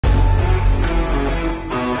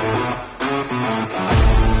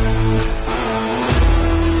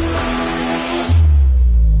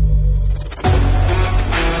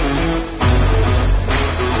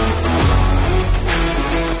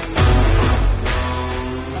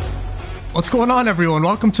What's going on, everyone?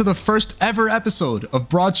 Welcome to the first ever episode of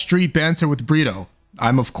Broad Street Banter with Brito.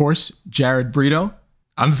 I'm, of course, Jared Brito.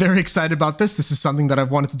 I'm very excited about this. This is something that I've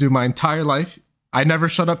wanted to do my entire life. I never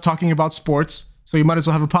shut up talking about sports, so you might as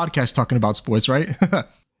well have a podcast talking about sports, right?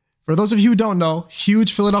 For those of you who don't know,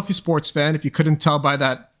 huge Philadelphia sports fan, if you couldn't tell by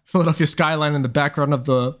that Philadelphia skyline in the background of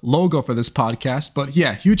the logo for this podcast. But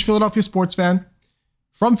yeah, huge Philadelphia sports fan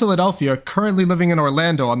from Philadelphia, currently living in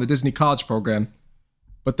Orlando on the Disney College program.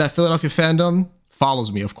 But that Philadelphia fandom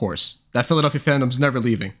follows me, of course. That Philadelphia fandom's never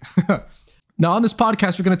leaving. Now, on this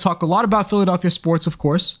podcast, we're going to talk a lot about Philadelphia sports, of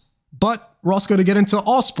course, but we're also going to get into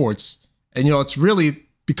all sports. And, you know, it's really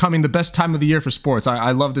becoming the best time of the year for sports.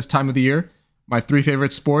 I love this time of the year. My three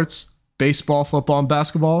favorite sports, baseball, football, and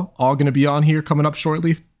basketball, all going to be on here coming up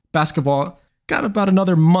shortly. Basketball, got about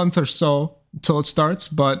another month or so until it starts,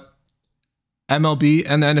 but MLB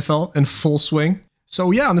and the NFL in full swing.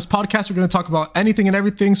 So yeah, on this podcast, we're going to talk about anything and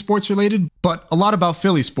everything sports related, but a lot about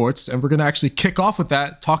Philly sports. And we're going to actually kick off with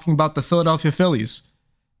that, talking about the Philadelphia Phillies.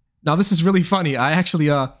 Now, this is really funny. I actually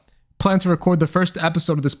planned to record the first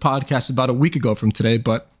episode of this podcast about a week ago from today,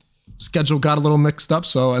 but schedule got a little mixed up,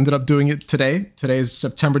 so I ended up doing it today. Today is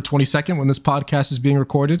September 22nd when this podcast is being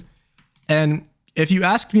recorded. And if you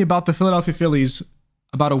asked me about the Philadelphia Phillies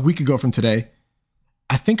about a week ago from today,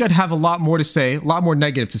 I think I'd have a lot more to say, a lot more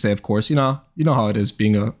negative to say, of course. You know how it is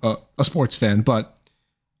being a sports fan, but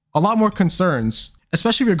a lot more concerns,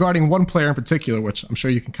 especially regarding one player in particular, which I'm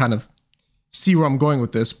sure you can kind of see where I'm going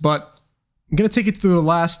with this. But I'm going to take you through the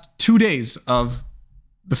last 2 days of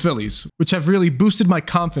the Phillies, which have really boosted my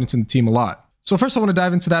confidence in the team a lot. So first, I want to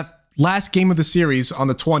dive into that last game of the series on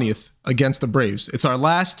the 20th against the Braves. It's our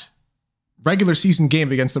last regular season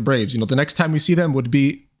game against the Braves. You know, the next time we see them would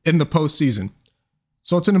be in the postseason.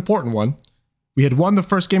 So it's an important one. We had won the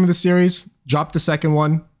first game of the series, dropped the second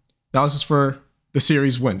one. Now this is for the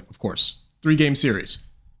series win, of course. 3-game series.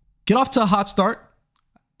 Get off to a hot start.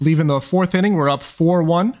 I believe in the fourth inning, we're up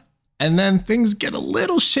 4-1. And then things get a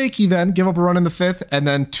little shaky then. Give up a run in the fifth, and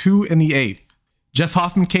then 2 in the eighth. Jeff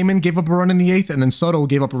Hoffman came in, gave up a run in the eighth, and then Soto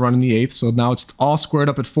gave up a run in the eighth. So now it's all squared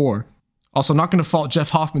up at 4. Also, not going to fault Jeff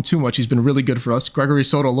Hoffman too much. He's been really good for us. Gregory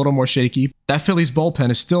Soto a little more shaky. That Phillies bullpen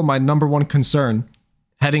is still my #1 concern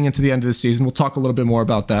heading into the end of the season. We'll talk a little bit more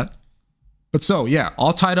about that. But so, yeah,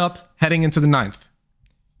 all tied up heading into the 9th.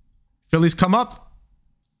 Phillies come up,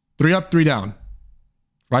 3 up, 3 down.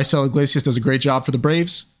 Raisel Iglesias does a great job for the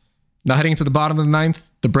Braves. Now heading into the bottom of the 9th,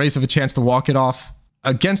 the Braves have a chance to walk it off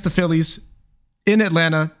against the Phillies in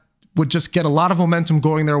Atlanta. Would just get a lot of momentum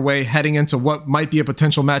going their way heading into what might be a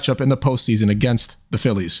potential matchup in the postseason against the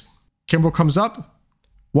Phillies. Kimbrel comes up,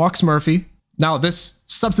 walks Murphy. Now this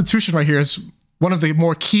substitution right here is one of the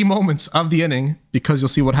more key moments of the inning, because you'll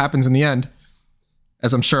see what happens in the end,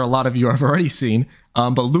 as I'm sure a lot of you have already seen.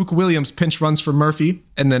 But Luke Williams pinch runs for Murphy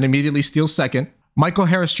and then immediately steals second. Michael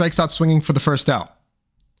Harris strikes out swinging for the first out.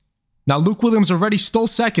 Now Luke Williams already stole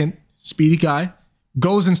second, speedy guy,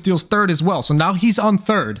 goes and steals third as well. So now he's on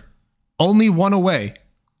third, only 1 away.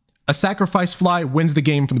 A sacrifice fly wins the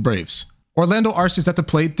game for the Braves. Orlando Arcia's at the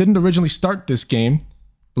plate, didn't originally start this game.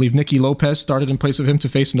 I believe Nicky Lopez started in place of him to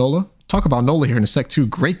face Nola. Talk about Nola here in a sec too.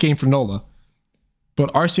 Great game from Nola.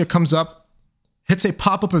 But Arcia comes up, hits a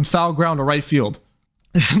pop-up and foul ground to right field.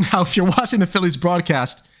 Now, if you're watching the Phillies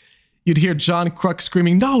broadcast, you'd hear John Kruk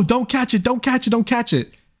screaming, "No, don't catch it, don't catch it, don't catch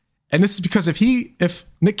it." And this is because if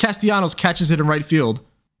Nick Castellanos catches it in right field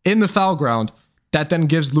in the foul ground, that then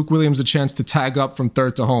gives Luke Williams a chance to tag up from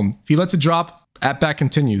third to home. If he lets it drop, at-bat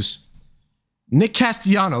continues. Nick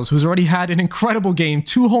Castellanos, who's already had an incredible game,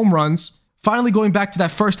 2 home runs, finally going back to that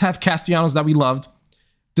first half Castellanos that we loved,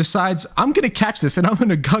 decides, I'm going to catch this and I'm going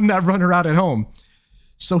to gun that runner out at home.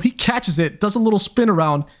 So he catches it, does a little spin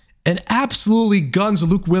around, and absolutely guns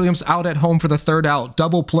Luke Williams out at home for the 3rd out,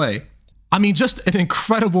 double play. I mean, just an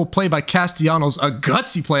incredible play by Castellanos, a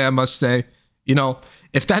gutsy play, I must say. You know,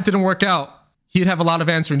 if that didn't work out, he'd have a lot of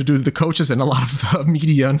answering to do to the coaches and a lot of the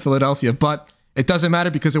media in Philadelphia, but it doesn't matter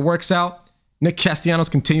because it works out. Nick Castellanos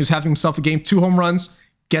continues having himself a game, 2 home runs,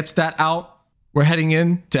 gets that out. We're heading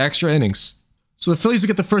in to extra innings. So the Phillies will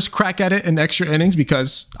get the first crack at it in extra innings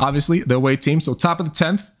because, obviously, the away team. So top of the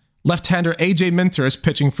 10th, left-hander AJ Minter is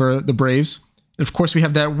pitching for the Braves. And of course, we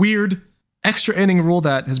have that weird extra inning rule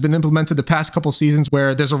that has been implemented the past couple seasons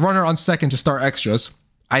where there's a runner on second to start extras.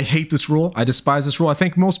 I hate this rule. I despise this rule. I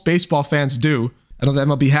think most baseball fans do. I know the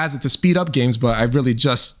MLB has it to speed up games, but I really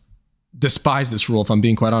just despise this rule, if I'm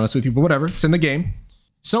being quite honest with you, but whatever, it's in the game.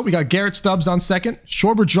 So we got Garrett Stubbs on second.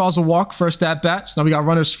 Schwarber draws a walk first at bat. So now we got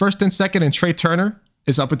runners first and second, and Trey Turner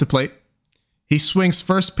is up at the plate. He swings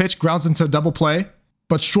first pitch, grounds into a double play.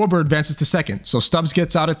 but Schwarber advances to second. So Stubbs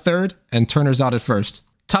gets out at third and Turner's out at first.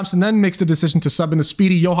 Thompson then makes the decision to sub in the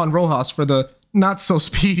speedy Johan Rojas for the not so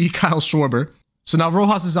speedy Kyle Schwarber. So now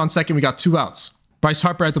Rojas is on second. We got 2 outs. Bryce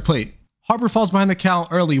Harper at the plate. Harper falls behind the count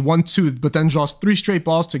early, 1-2, but then draws 3 straight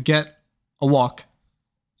balls to get a walk.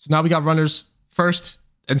 So now we got runners first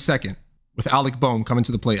and second with Alec Bohm coming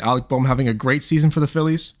to the plate. Alec Bohm having a great season for the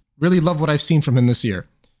Phillies. Really love what I've seen from him this year.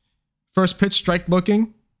 First pitch, strike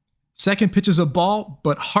looking. Second pitch is a ball,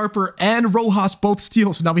 but Harper and Rojas both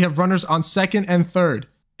steal. So now we have runners on second and third.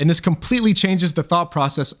 And this completely changes the thought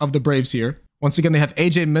process of the Braves here. Once again, they have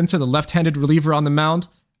AJ Minter, the left-handed reliever, on the mound.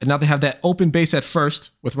 And now they have that open base at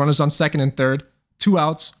first with runners on second and third. 2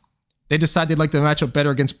 outs. They decide they'd like the matchup better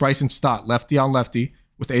against Bryson Stott, lefty on lefty,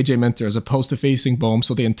 with AJ Minter as opposed to facing Bohm.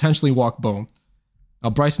 So they intentionally walk Bohm. Now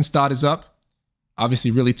Bryson Stott is up.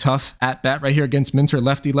 Obviously really tough at bat right here against Minter,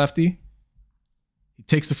 lefty-lefty. He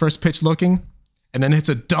takes the first pitch looking and then hits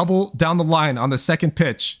a double down the line on the second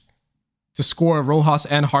pitch to score Rojas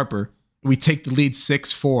and Harper. We take the lead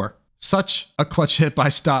 6-4. Such a clutch hit by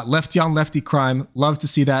Stott. Lefty on lefty crime. Love to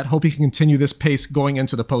see that. Hope he can continue this pace going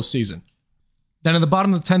into the postseason. Then at the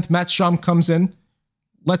bottom of the 10th, Matt Strahm comes in,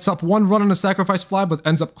 lets up 1 run on a sacrifice fly, but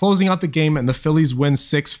ends up closing out the game, and the Phillies win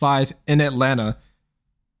 6-5 in Atlanta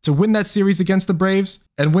to win that series against the Braves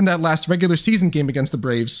and win that last regular season game against the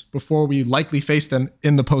Braves before we likely face them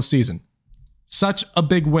in the postseason. Such a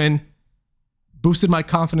big win. Boosted my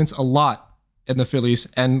confidence a lot in the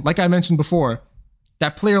Phillies. And like I mentioned before,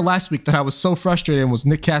 that player last week that I was so frustrated in was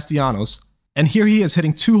Nick Castellanos. And here he is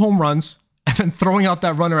hitting 2 home runs and then throwing out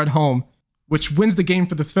that runner at home, which wins the game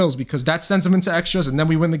for the Phils because that sends them into extras and then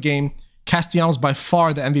we win the game. Castellanos by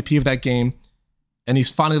far the MVP of that game. And he's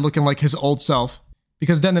finally looking like his old self.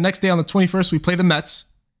 Because then the next day on the 21st, we play the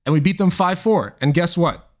Mets and we beat them 5-4. And guess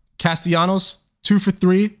what? Castellanos, 2 for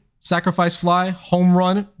 3, sacrifice fly, home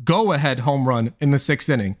run, go-ahead home run in the 6th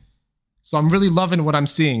inning. So I'm really loving what I'm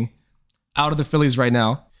seeing out of the Phillies right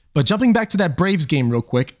now. But jumping back to that Braves game real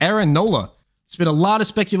quick, Aaron Nola. There's been a lot of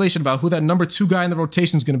speculation about who that number 2 guy in the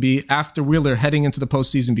rotation is going to be after Wheeler heading into the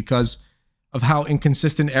postseason because of how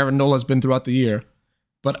inconsistent Aaron Nola has been throughout the year.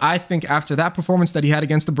 But I think after that performance that he had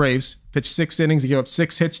against the Braves, pitched 6 innings, he gave up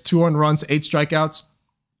 6 hits, 2 earned runs, 8 strikeouts.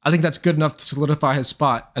 I think that's good enough to solidify his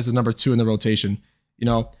spot as the number 2 in the rotation. You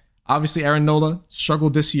know, obviously Aaron Nola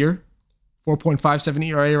struggled this year. 4.57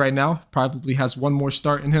 ERA right now. Probably has 1 more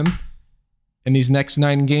start in him in these next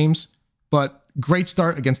 9 games. But great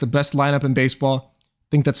start against the best lineup in baseball. I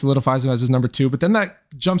think that solidifies him as his number 2. But then that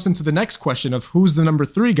jumps into the next question of who's the number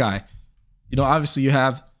 3 guy. You know, obviously you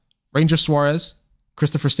have Ranger Suarez,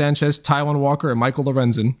 Christopher Sanchez, Taijuan Walker, and Michael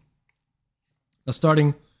Lorenzen. Now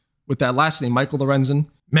starting with that last name, Michael Lorenzen.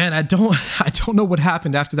 Man, I don't know what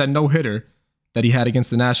happened after that no-hitter that he had against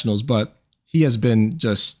the Nationals, but he has been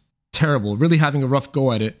just terrible. Really having a rough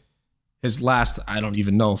go at it. His last, I don't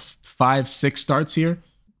even know, 5, 6 starts here.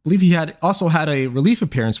 I believe he also had a relief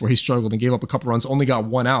appearance where he struggled and gave up a couple runs, only got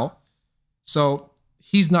 1 out. So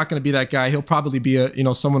he's not going to be that guy. He'll probably be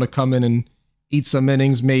someone to come in and eat some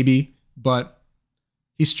innings maybe, but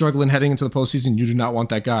he's struggling heading into the postseason. You do not want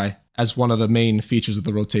that guy as one of the main features of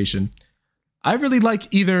the rotation. I really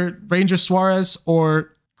like either Ranger Suarez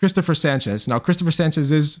or Christopher Sanchez. Now, Christopher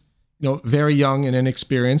Sanchez is, very young and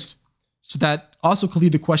inexperienced. So that also could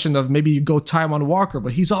lead the question of maybe you go Taijuan Walker,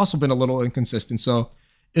 but he's also been a little inconsistent. So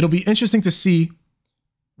it'll be interesting to see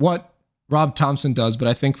what Rob Thompson does, but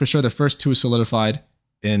I think for sure the first 2 is solidified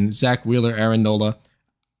in Zach Wheeler, Aaron Nola.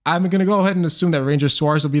 I'm going to go ahead and assume that Ranger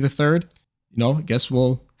Suarez will be the 3rd. I guess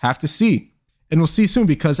we'll have to see. And we'll see soon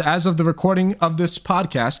because as of the recording of this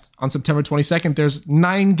podcast on September 22nd, there's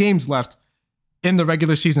 9 games left in the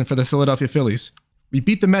regular season for the Philadelphia Phillies. We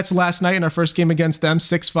beat the Mets last night in our first game against them,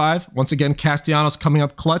 6-5. Once again, Castellanos coming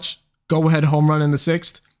up clutch. Go-ahead home run in the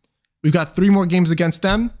 6th. We've got 3 more games against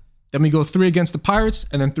them. Then we go 3 against the Pirates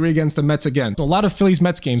and then 3 against the Mets again. So a lot of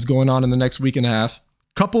Phillies-Mets games going on in the next week and a half.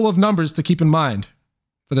 Couple of numbers to keep in mind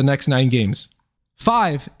for the next 9 games.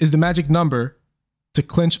 5 is the magic number to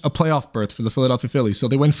clinch a playoff berth for the Philadelphia Phillies. So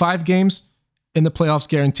they win 5 games in the playoffs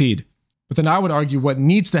guaranteed. But then I would argue what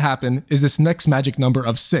needs to happen is this next magic number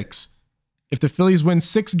of 6. If the Phillies win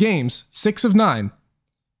 6 games, 6 of 9,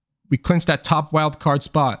 we clinch that top wild card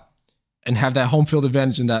spot and have that home field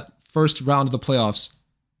advantage in that first round of the playoffs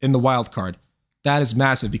in the wild card. That is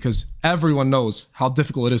massive because everyone knows how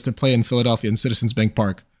difficult it is to play in Philadelphia in Citizens Bank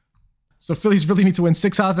Park. So Phillies really need to win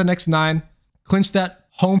 6 out of the next 9, clinch that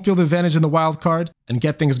home field advantage in the wild card, and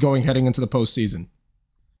get things going heading into the postseason.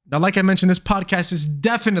 Now, like I mentioned, this podcast is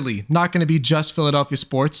definitely not going to be just Philadelphia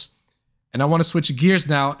sports. And I want to switch gears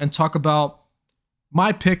now and talk about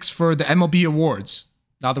my picks for the MLB Awards.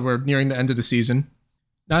 now that we're nearing the end of the season.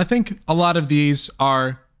 Now, I think a lot of these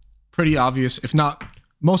are pretty obvious, if not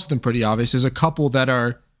most of them pretty obvious. There's a couple that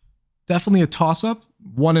are definitely a toss-up,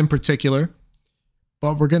 one in particular,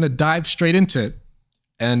 but we're going to dive straight into it.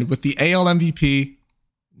 And with the AL MVP,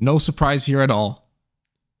 no surprise here at all,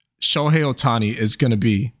 Shohei Ohtani is going to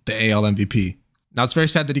be the AL MVP. Now, it's very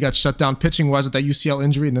sad that he got shut down pitching-wise with that UCL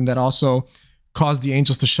injury, and then that also caused the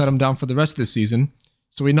Angels to shut him down for the rest of the season.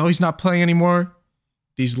 So we know he's not playing anymore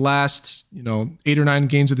these last, 8 or 9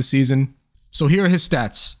 games of the season. So here are his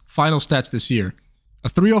stats, final stats this year. A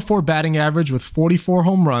 .304 batting average with 44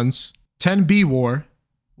 home runs, 10 B-WAR,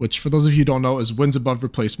 which for those of you who don't know is wins above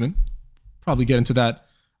replacement. Probably get into that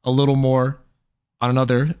a little more on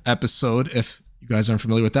another episode if you guys aren't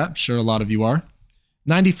familiar with that. I'm sure a lot of you are.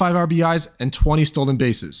 95 RBIs and 20 stolen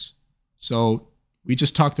bases. So we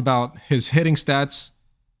just talked about his hitting stats.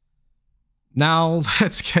 Now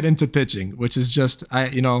let's get into pitching, which is just,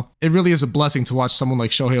 it really is a blessing to watch someone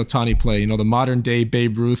like Shohei Ohtani play. The modern day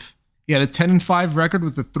Babe Ruth. He had a 10-5 record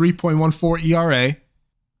with a 3.14 ERA.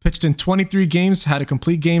 Pitched in 23 games, had a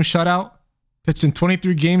complete game shutout. Pitched in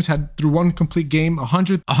 23 games, had through one complete game,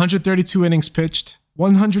 132 innings pitched,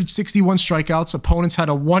 161 strikeouts. Opponents had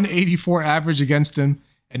a 184 average against him,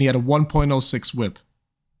 and he had a 1.06 whip.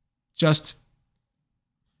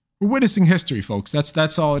 We're witnessing history, folks.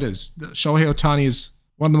 That's all it is. Shohei Ohtani is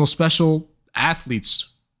one of the most special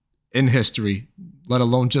athletes in history, let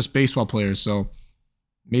alone just baseball players. So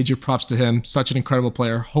major props to him. Such an incredible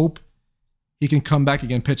player. Hope he can come back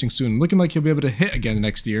again pitching soon. Looking like he'll be able to hit again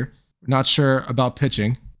next year. We're not sure about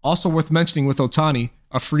pitching. Also worth mentioning with Ohtani,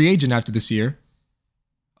 a free agent after this year.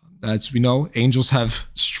 As we know, Angels have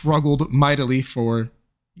struggled mightily for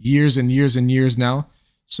years and years and years now.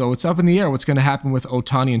 So it's up in the air what's going to happen with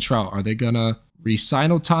Ohtani and Trout. Are they going to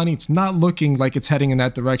re-sign Ohtani? It's not looking like it's heading in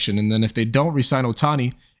that direction. And then if they don't re-sign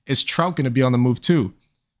Ohtani, is Trout going to be on the move too?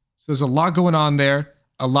 So there's a lot going on there,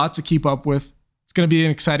 a lot to keep up with. It's going to be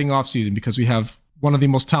an exciting offseason because we have one of the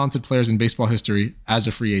most talented players in baseball history as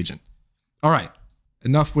a free agent. All right,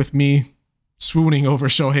 enough with me swooning over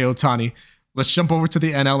Shohei Ohtani. Let's jump over to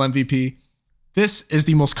the NL MVP. This is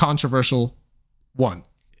the most controversial one.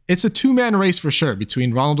 It's a two-man race for sure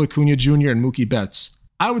between Ronald Acuna Jr. and Mookie Betts.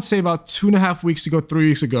 I would say about 2.5 weeks ago, 3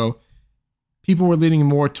 weeks ago, people were leaning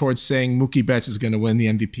more towards saying Mookie Betts is going to win the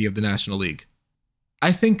MVP of the National League.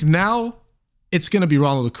 I think now it's going to be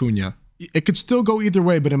Ronald Acuna. It could still go either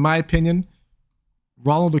way, but in my opinion,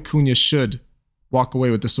 Ronald Acuna should walk away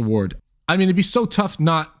with this award. I mean, it'd be so tough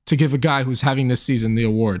not to give a guy who's having this season the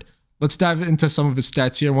award. Let's dive into some of his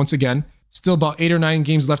stats here. Once again, still about 8 or 9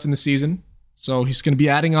 games left in the season, so he's going to be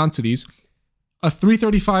adding on to these. A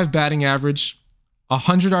 .335 batting average,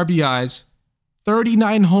 100 RBIs,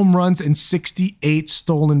 39 home runs, and 68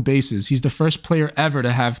 stolen bases. He's the first player ever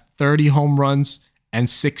to have 30 home runs and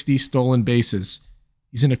 60 stolen bases.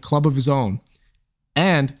 He's in a club of his own.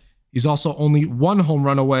 And he's also only 1 home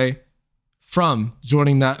run away from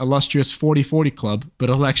joining that illustrious 40-40 club, but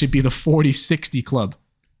it'll actually be the 40-60 club.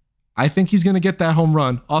 I think he's going to get that home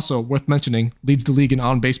run. Also, worth mentioning, leads the league in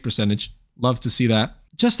on-base percentage. Love to see that.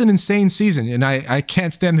 Just an insane season, and I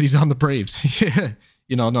can't stand that he's on the Braves.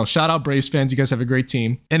 No, shout out Braves fans. You guys have a great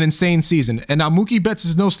team. An insane season. And now Mookie Betts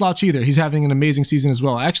is no slouch either. He's having an amazing season as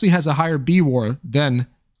well. Actually has a higher B-WAR than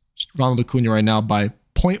Ronald Acuna right now by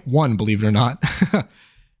 0.1, believe it or not.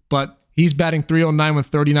 But he's batting .309 with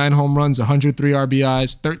 39 home runs, 103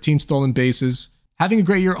 RBIs, 13 stolen bases. Having a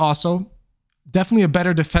great year also. Definitely a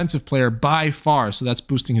better defensive player by far, so that's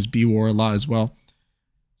boosting his B-WAR a lot as well.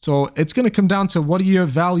 So it's going to come down to what do you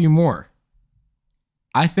value more?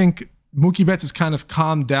 I think Mookie Betts has kind of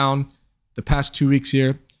calmed down the past 2 weeks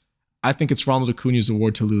here. I think it's Ronald Acuna's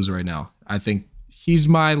award to lose right now. I think he's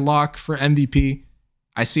my lock for MVP.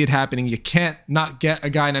 I see it happening. You can't not get a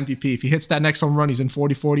guy an MVP. If he hits that next home run, he's in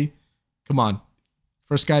 40-40. Come on.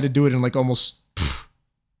 First guy to do it in like almost,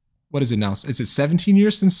 what is it now? Is it 17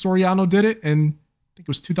 years since Soriano did it? And I think it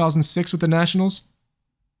was 2006 with the Nationals.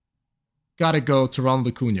 Got to go to Ronald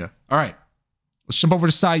Acuna. All right. Let's jump over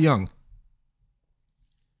to Cy Young.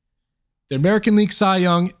 The American League Cy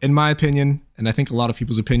Young, in my opinion, and I think a lot of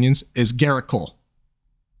people's opinions, is Garrett Cole.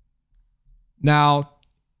 Now,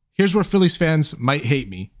 here's where Phillies fans might hate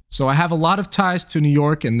me. So I have a lot of ties to New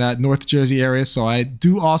York and that North Jersey area, so I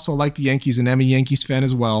do also like the Yankees and am a Yankees fan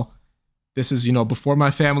as well. This is, before my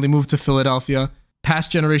family moved to Philadelphia.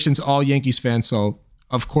 Past generations, all Yankees fans, so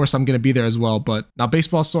of course I'm going to be there as well. But now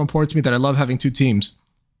baseball is so important to me that I love having 2 teams.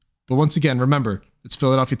 But once again, remember, it's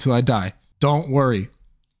Philadelphia till I die. Don't worry.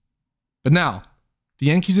 But now, the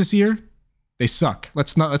Yankees this year, they suck.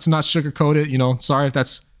 Let's not sugarcoat it. Sorry if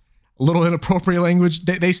that's a little inappropriate language.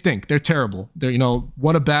 They stink. They're terrible. They're,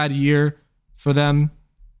 what a bad year for them.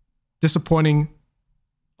 Disappointing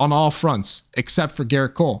on all fronts, except for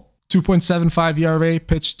Garrett Cole. 2.75 ERA,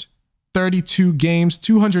 pitched 32 games,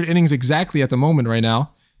 200 innings exactly at the moment right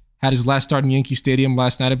now. Had his last start in Yankee Stadium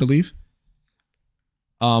last night, I believe.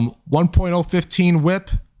 1.015 whip,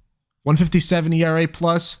 157 ERA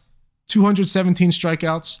plus, 217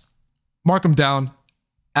 strikeouts. Mark him down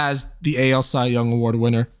as the AL Cy Young Award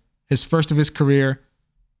winner. His first of his career.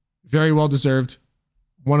 Very well deserved.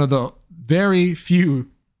 One of the very few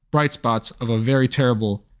bright spots of a very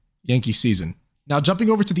terrible Yankee season. Now, jumping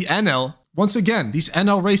over to the NL, once again, these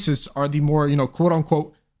NL races are the more,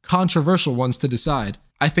 quote-unquote controversial ones to decide.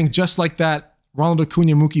 I think just like that Ronald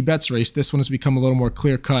Acuna Mookie Betts race, this one has become a little more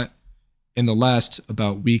clear-cut in the last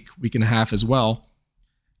about week and a half as well.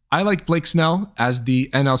 I like Blake Snell as the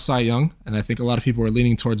NL Cy Young, and I think a lot of people are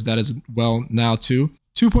leaning towards that as well now too.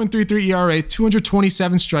 2.33 ERA,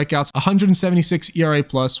 227 strikeouts, 176 ERA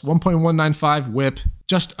plus, 1.195 whip.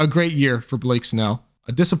 Just a great year for Blake Snell.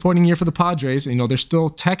 A disappointing year for the Padres. They're still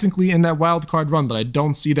technically in that wild card run, but I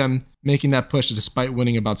don't see them making that push despite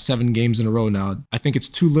winning about 7 games in a row now. I think it's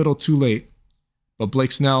too little, too late. But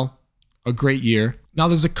Blake Snell, a great year. Now,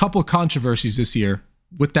 there's a couple controversies this year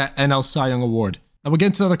with that NL Cy Young Award. Now, we'll get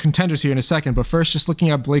into the other contenders here in a second, but first, just looking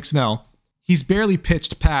at Blake Snell, he's barely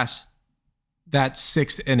pitched past that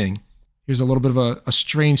 6th inning. Here's a little bit of a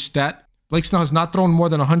strange stat. Blake Snell has not thrown more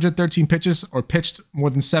than 113 pitches or pitched more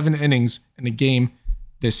than 7 innings in a game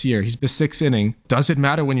this year. He's the 6th inning. Does it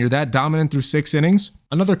matter when you're that dominant through 6 innings?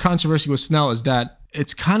 Another controversy with Snell is that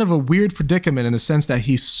it's kind of a weird predicament in the sense that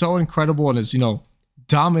he's so incredible and is,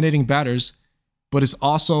 dominating batters, but is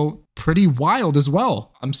also pretty wild as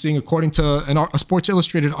well. I'm seeing, according to a Sports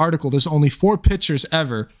Illustrated article, there's only 4 pitchers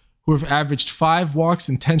ever who have averaged 5 walks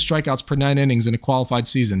and 10 strikeouts per 9 innings in a qualified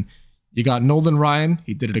season. You got Nolan Ryan.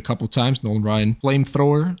 He did it a couple times. Nolan Ryan,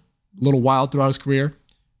 flamethrower, a little wild throughout his career.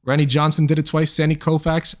 Randy Johnson did it twice, Sandy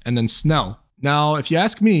Koufax, and then Snell. Now, if you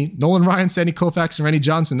ask me, Nolan Ryan, Sandy Koufax, and Randy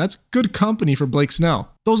Johnson, that's good company for Blake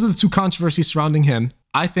Snell. Those are the 2 controversies surrounding him.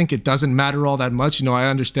 I think it doesn't matter all that much. I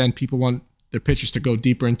understand people want their pitchers to go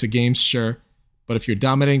deeper into games, sure. But if you're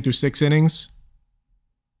dominating through 6 innings,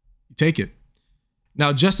 you take it.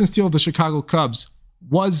 Now, Justin Steele of the Chicago Cubs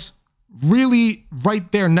was really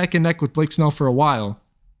right there neck and neck with Blake Snell for a while.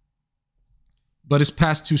 But his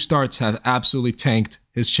past 2 starts have absolutely tanked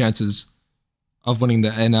his chances of winning the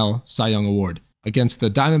NL Cy Young Award. Against the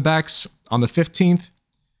Diamondbacks on the 15th,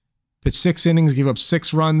 pitched 6 innings, gave up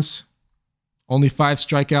 6 runs, only 5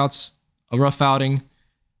 strikeouts, a rough outing.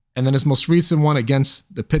 And then his most recent one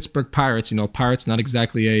against the Pittsburgh Pirates. Pirates not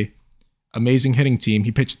exactly a amazing hitting team.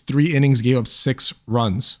 He pitched 3 innings, gave up 6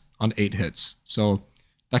 runs on 8 hits. So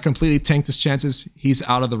that completely tanked his chances. He's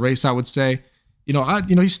out of the race, I would say.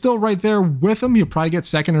 He's still right there with him. He'll probably get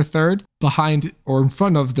 2nd or 3rd behind or in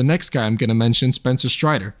front of the next guy I'm going to mention, Spencer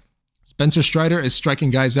Strider. Spencer Strider is striking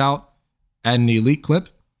guys out at an elite clip.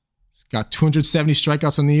 He's got 270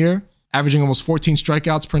 strikeouts on the year, averaging almost 14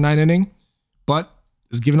 strikeouts per 9 inning, but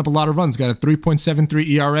is giving up a lot of runs. Got a 3.73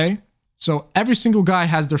 ERA. So every single guy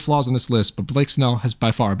has their flaws on this list, but Blake Snell has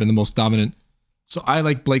by far been the most dominant. So I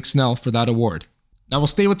like Blake Snell for that award. Now we'll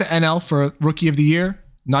stay with the NL for Rookie of the Year.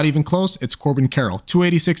 Not even close. It's Corbin Carroll.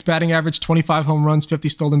 286 batting average, 25 home runs, 50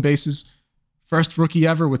 stolen bases. First rookie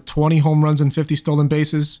ever with 20 home runs and 50 stolen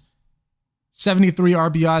bases. 73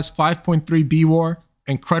 RBIs, 5.3 BWAR.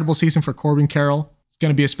 Incredible season for Corbin Carroll. He's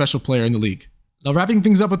going to be a special player in the league. Now wrapping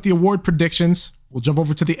things up with the award predictions, we'll jump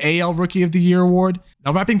over to the AL Rookie of the Year award.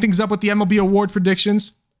 Now wrapping things up with the MLB Award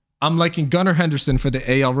predictions, I'm liking Gunnar Henderson for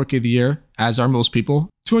the AL Rookie of the Year, as are most people.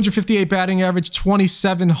 258 batting average,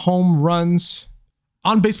 27 home runs.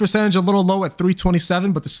 On-base percentage a little low at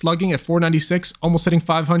 327, but the slugging at 496, almost hitting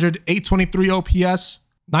 500, 823 OPS,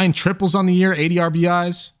 9 triples on the year, 80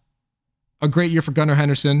 RBIs. A great year for Gunnar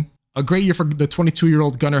Henderson. A great year for the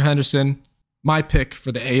 22-year-old Gunnar Henderson. My pick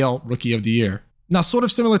for the AL Rookie of the Year. Now, sort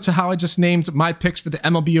of similar to how I just named my picks for the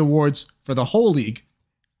MLB Awards for the whole league,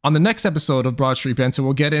 on the next episode of Broad Street Banter,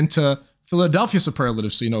 we'll get into Philadelphia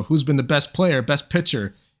superlatives. So, who's been the best player, best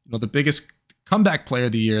pitcher, the biggest comeback player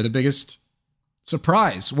of the year, the biggest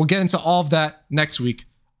surprise. We'll get into all of that next week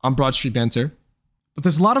on Broad Street Banter. But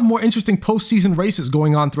there's a lot of more interesting postseason races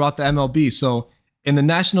going on throughout the MLB. So in the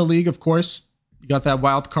National League, of course, you got that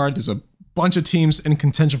wild card. There's a bunch of teams in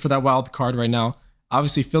contention for that wild card right now.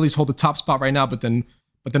 Obviously, Phillies hold the top spot right now, but then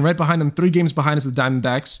right behind them, 3 games behind is the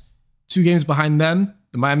Diamondbacks. 2 games behind them,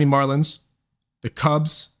 the Miami Marlins, the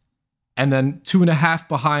Cubs, and then 2.5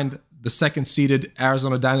 behind the 2nd-seeded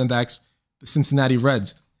Arizona Diamondbacks, the Cincinnati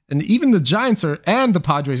Reds. And even the Giants and the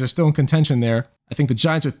Padres are still in contention there. I think the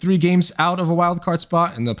Giants are 3 games out of a wild card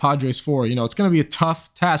spot and the Padres 4. You know, it's going to be a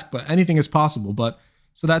tough task, but anything is possible. But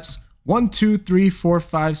so that's 1, 2, 3, 4,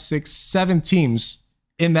 5, 6, 7 teams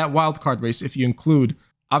in that wild card race if you include.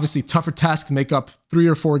 Obviously, tougher task to make up 3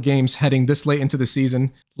 or 4 games heading this late into the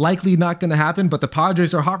season. Likely not going to happen, but the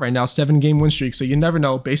Padres are hot right now, 7-game win streak, so you never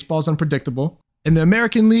know. Baseball's unpredictable. In the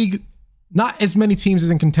American League, not as many teams is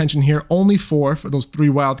in contention here, only 4 for those 3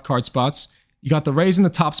 wild card spots. You got the Rays in the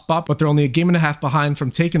top spot, but they're only a game and a half behind from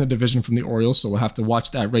taking the division from the Orioles, so we'll have to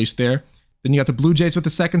watch that race there. Then you got the Blue Jays with the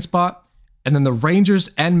 2nd spot, and then the Rangers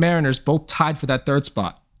and Mariners both tied for that 3rd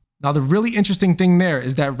spot. Now, the really interesting thing there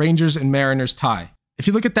is that Rangers and Mariners tie. If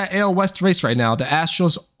you look at that AL West race right now, the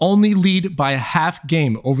Astros only lead by a half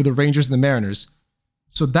game over the Rangers and the Mariners.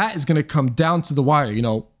 So that is going to come down to the wire. You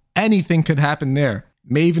know, anything could happen there.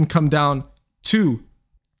 May even come down to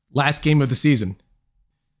last game of the season.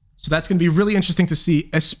 So that's going to be really interesting to see,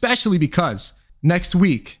 especially because next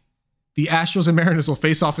week, the Astros and Mariners will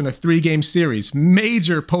face off in a 3-game series.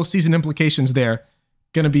 Major postseason implications there.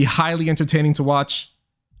 Going to be highly entertaining to watch.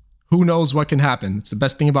 Who knows what can happen? It's the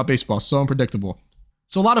best thing about baseball. So unpredictable.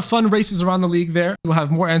 So a lot of fun races around the league there. We'll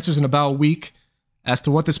have more answers in about a week as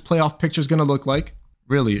to what this playoff picture is going to look like.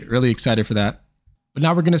 Really, really excited for that. But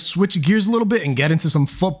now we're going to switch gears a little bit and get into some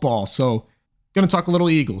football. So going to talk a little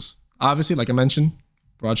Eagles. Obviously, like I mentioned,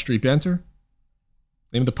 Broad Street Banter.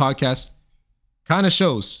 Name of the podcast. Kind of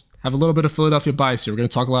shows. Have a little bit of Philadelphia bias here. We're going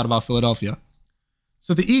to talk a lot about Philadelphia.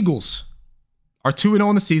 So the Eagles are 2-0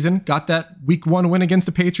 in the season. Got that week 1 win against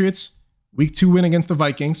the Patriots. Week 2 win against the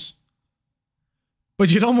Vikings. But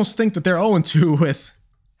you'd almost think that they're 0-2 with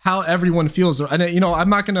how everyone feels. And, you know, I'm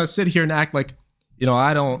not going to sit here and act like, you know,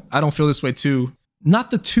 I don't feel this way too. Not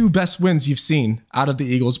the 2 best wins you've seen out of the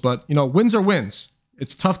Eagles, but, you know, wins are wins.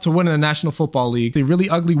 It's tough to win in the National Football League. A really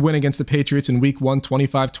ugly win against the Patriots in week 1,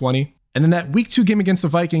 25-20. And then that week 2 game against the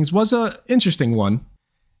Vikings was an interesting one.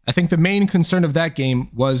 I think the main concern of that game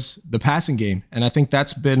was the passing game. And I think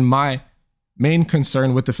that's been my main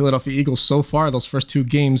concern with the Philadelphia Eagles so far, those first 2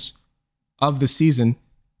 games of the season,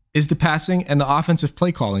 is the passing and the offensive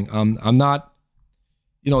play calling. I'm not,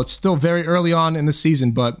 you know, it's still very early on in the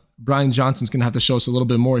season, but Brian Johnson's going to have to show us a little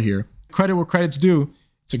bit more here. Credit where credit's due.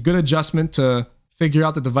 It's a good adjustment to figure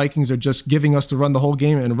out that the Vikings are just giving us to run the whole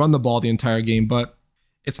game and run the ball the entire game, but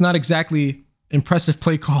it's not exactly impressive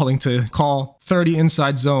play calling to call 30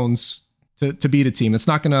 inside zones to beat a team. It's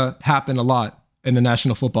not going to happen a lot in the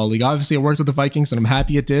National Football League. Obviously, it worked with the Vikings, and I'm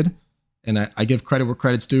happy it did, and I give credit where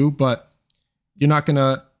credit's due, but you're not going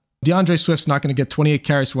to, DeAndre Swift's not going to get 28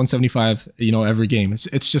 carries for 175, you know, every game.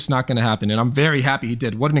 It's just not going to happen, and I'm very happy he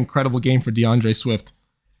did. What an incredible game for DeAndre Swift.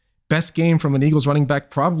 Best game from an Eagles running back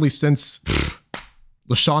probably since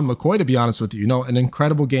LaShawn McCoy, to be honest with you. You know, an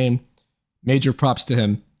incredible game. Major props to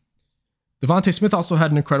him. Devontae Smith also had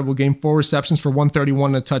an incredible game. 4 receptions for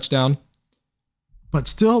 131 and a touchdown. But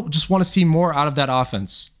still just want to see more out of that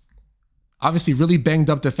offense. Obviously really banged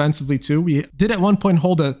up defensively too. We did at one point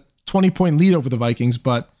hold a 20-point lead over the Vikings,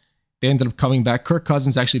 but they ended up coming back. Kirk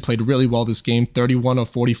Cousins actually played really well this game. 31 of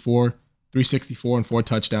 44, 364 and 4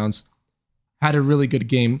 touchdowns. Had a really good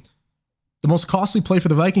game. The most costly play for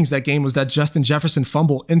the Vikings that game was that Justin Jefferson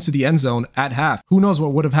fumble into the end zone at half. Who knows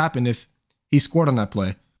what would have happened if he scored on that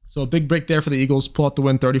play. So a big break there for the Eagles. Pull out the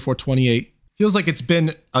win, 34-28. Feels like it's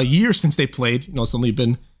been a year since they played. You know, it's only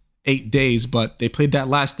been 8 days, but they played that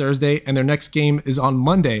last Thursday, and their next game is on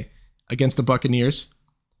Monday against the Buccaneers.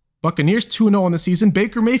 Buccaneers 2-0 on the season.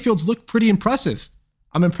 Baker Mayfield's looked pretty impressive.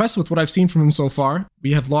 I'm impressed with what I've seen from him so far.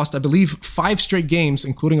 We have lost, I believe, 5 straight games,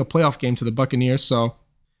 including a playoff game to the Buccaneers, so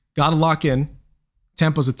gotta lock in.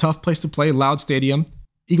 Tampa's a tough place to play, loud stadium.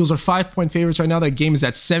 Eagles are 5-point favorites right now. That game is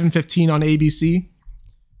at 7:15 on ABC.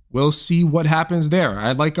 We'll see what happens there.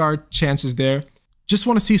 I like our chances there. Just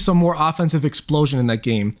want to see some more offensive explosion in that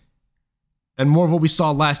game. And more of what we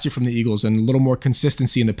saw last year from the Eagles, and a little more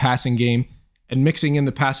consistency in the passing game and mixing in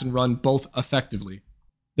the pass and run both effectively.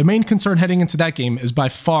 The main concern heading into that game is by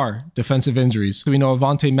far defensive injuries. So we know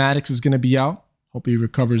Avonte Maddox is going to be out. Hope he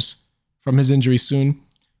recovers from his injury soon.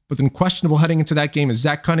 But then questionable heading into that game is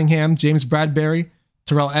Zach Cunningham, James Bradbury,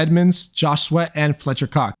 Terrell Edmonds, Josh Sweat, and Fletcher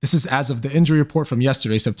Cox. This is as of the injury report from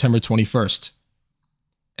yesterday, September 21st.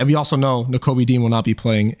 And we also know Nakobe Dean will not be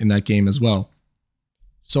playing in that game as well.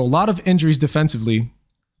 So a lot of injuries defensively.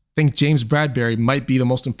 I think James Bradbury might be the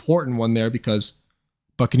most important one there because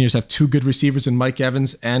Buccaneers have 2 good receivers in Mike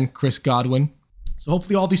Evans and Chris Godwin. So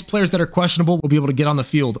hopefully all these players that are questionable will be able to get on the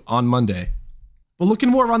field on Monday. But looking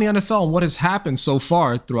more around the NFL and what has happened so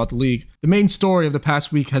far throughout the league, the main story of the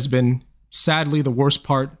past week has been sadly the worst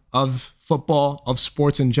part of football, of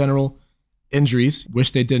sports in general, injuries.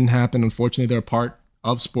 Wish they didn't happen. Unfortunately, they're a part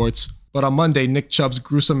of sports. But on Monday, Nick Chubb's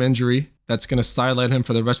gruesome injury that's going to sideline him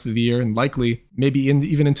for the rest of the year and likely maybe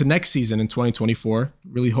even into next season in 2024.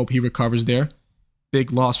 Really hope he recovers there.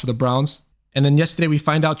 Big loss for the Browns. And then yesterday we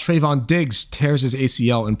find out Trayvon Diggs tears his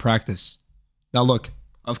ACL in practice. Now look,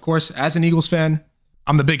 of course, as an Eagles fan,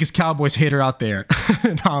 I'm the biggest Cowboys hater out there.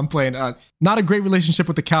 No, I'm playing. Not a great relationship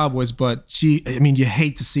with the Cowboys, but you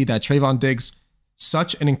hate to see that. Trayvon Diggs,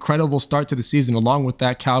 such an incredible start to the season along with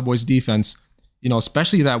that Cowboys defense.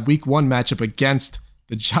 Especially that week 1 matchup against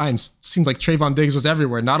the Giants. Seems like Trayvon Diggs was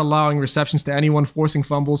everywhere, not allowing receptions to anyone, forcing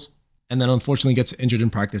fumbles, and then unfortunately gets injured in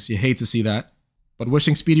practice. You hate to see that. But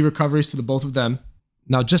wishing speedy recoveries to the both of them.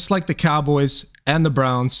 Now, just like the Cowboys and the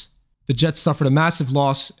Browns, the Jets suffered a massive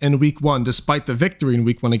loss in week 1, despite the victory in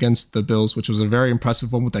week 1 against the Bills, which was a very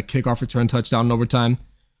impressive one with that kickoff return touchdown in overtime.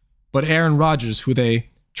 But Aaron Rodgers, who they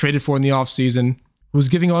traded for in the offseason, who was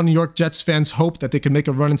giving all New York Jets fans hope that they could make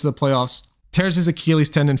a run into the playoffs, tears his Achilles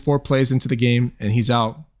tendon 4 plays into the game, and he's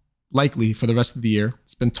out, likely, for the rest of the year.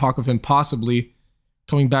 It's been talk of him possibly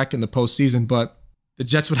coming back in the postseason, but the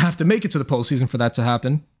Jets would have to make it to the postseason for that to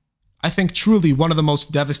happen. I think truly one of the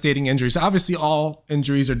most devastating injuries. Obviously, all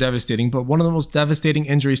injuries are devastating, but one of the most devastating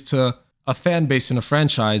injuries to a fan base and a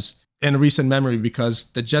franchise in recent memory,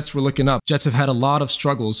 because the Jets were looking up. Jets have had a lot of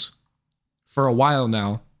struggles for a while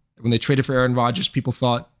now. When they traded for Aaron Rodgers, people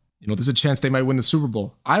thought, there's a chance they might win the Super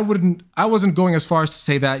Bowl. I wasn't going as far as to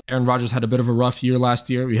say that. Aaron Rodgers had a bit of a rough year last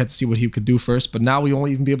year. We had to see what he could do first, but now we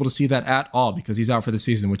won't even be able to see that at all because he's out for the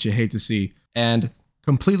season, which you hate to see. And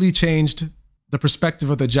completely changed the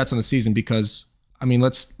perspective of the Jets on the season because,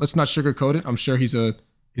 let's not sugarcoat it. I'm sure he's a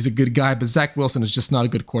good guy, but Zach Wilson is just not a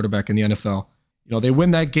good quarterback in the NFL. They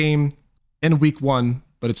win that game in week 1,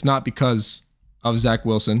 but it's not because of Zach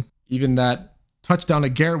Wilson. Even that touchdown to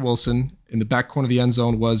Garrett Wilson in the back corner of the end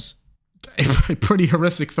zone was a pretty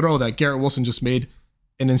horrific throw that Garrett Wilson just made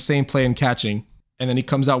an insane play in catching. And then he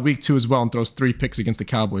comes out week 2 as well and throws 3 picks against the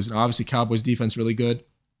Cowboys. Now, obviously, Cowboys defense really good,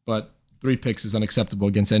 but 3 picks is unacceptable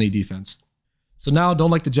against any defense. So now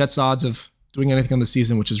don't like the Jets' odds of doing anything on the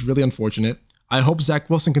season, which is really unfortunate. I hope Zach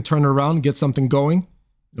Wilson can turn it around, get something going.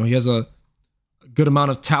 He has a good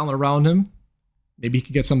amount of talent around him. Maybe he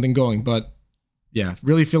could get something going, but yeah,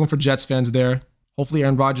 really feeling for Jets fans there. Hopefully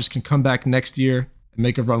Aaron Rodgers can come back next year and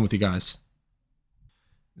make a run with you guys.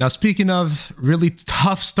 Now, speaking of really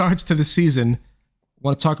tough starts to the season, I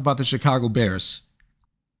want to talk about the Chicago Bears.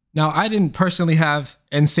 Now, I didn't personally have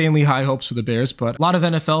insanely high hopes for the Bears, but a lot of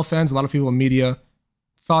NFL fans, a lot of people in media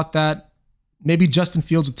thought that maybe Justin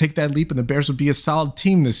Fields would take that leap and the Bears would be a solid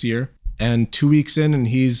team this year. And 2 weeks in, and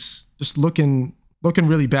he's just looking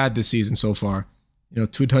really bad this season so far.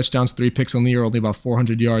 2 touchdowns, 3 picks on the year, only about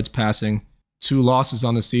 400 yards passing, 2 losses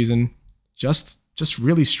on the season. Just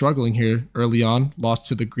really struggling here early on. Lost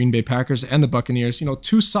to the Green Bay Packers and the Buccaneers.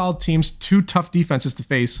 2 solid teams, 2 tough defenses to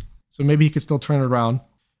face. So maybe he could still turn it around.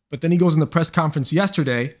 But then he goes in the press conference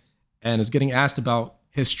yesterday and is getting asked about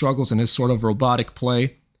his struggles and his sort of robotic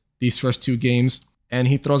play these first 2 games. And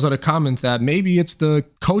he throws out a comment that maybe it's the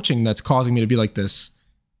coaching that's causing me to be like this.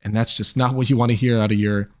 And that's just not what you want to hear out of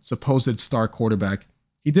your supposed star quarterback.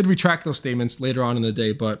 He did retract those statements later on in the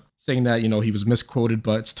day, but saying that, he was misquoted,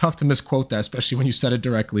 but it's tough to misquote that, especially when you said it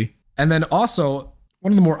directly. And then also,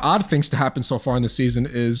 one of the more odd things to happen so far in the season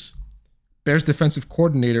is Bears defensive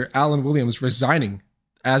coordinator Alan Williams resigning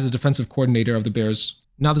as the defensive coordinator of the Bears.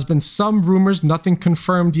 Now, there's been some rumors, nothing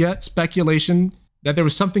confirmed yet, speculation, that there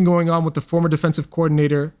was something going on with the former defensive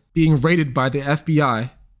coordinator being raided by the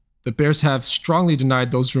FBI. The Bears have strongly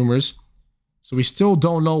denied those rumors, so we still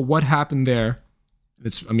don't know what happened there.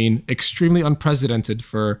 It's, extremely unprecedented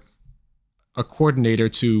for a coordinator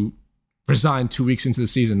to resign 2 weeks into the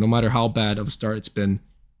season, no matter how bad of a start it's been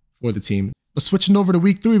for the team. But switching over to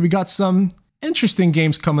week 3, we got some interesting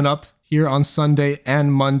games coming up here on Sunday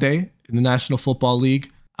and Monday in the National Football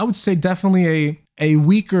League. I would say definitely a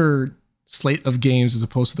weaker slate of games as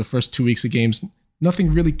opposed to the first 2 weeks of games.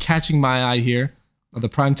 Nothing really catching my eye here. The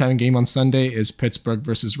primetime game on Sunday is Pittsburgh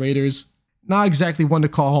versus Raiders. Not exactly one to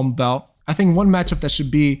call home about. I think one matchup that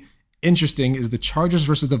should be interesting is the Chargers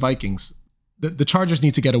versus the Vikings. The Chargers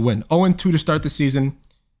need to get a win. 0-2 to start the season.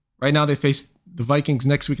 Right now they face the Vikings.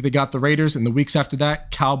 Next week they got the Raiders. And the weeks after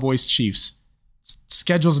that, Cowboys, Chiefs.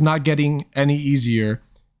 Schedule's not getting any easier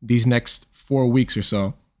these next 4 weeks or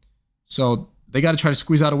so. So they got to try to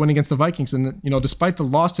squeeze out a win against the Vikings. And, despite the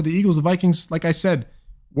loss to the Eagles, the Vikings, like I said,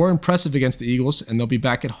 were impressive against the Eagles. And they'll be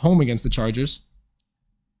back at home against the Chargers.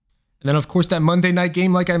 And then, of course, that Monday night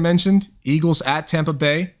game, like I mentioned, Eagles at Tampa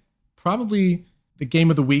Bay. Probably the game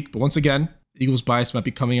of the week, but once again, Eagles bias might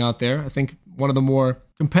be coming out there. I think one of the more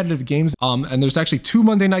competitive games. And there's actually 2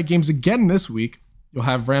 Monday night games again this week. You'll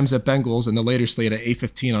have Rams at Bengals and the later slate at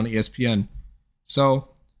 8:15 on ESPN.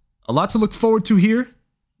 So a lot to look forward to here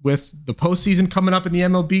with the postseason coming up in the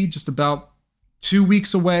MLB, just about 2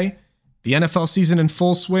 weeks away. The NFL season in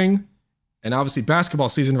full swing. And obviously basketball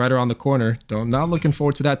season right around the corner. Not looking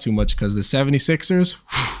forward to that too much because the 76ers,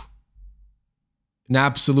 an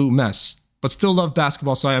absolute mess. But still love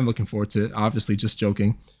basketball, so I am looking forward to it. Obviously, just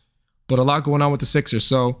joking. But a lot going on with the Sixers.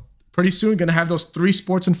 So pretty soon, going to have those 3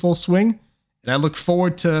 sports in full swing. And I look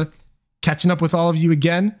forward to catching up with all of you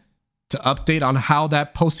again to update on how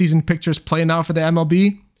that postseason picture is playing out for the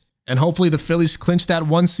MLB. And hopefully the Phillies clinch that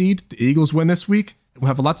 1 seed. The Eagles win this week. We'll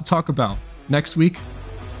have a lot to talk about next week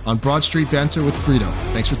on Broad Street Banter with Brito.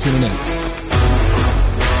 Thanks for tuning in.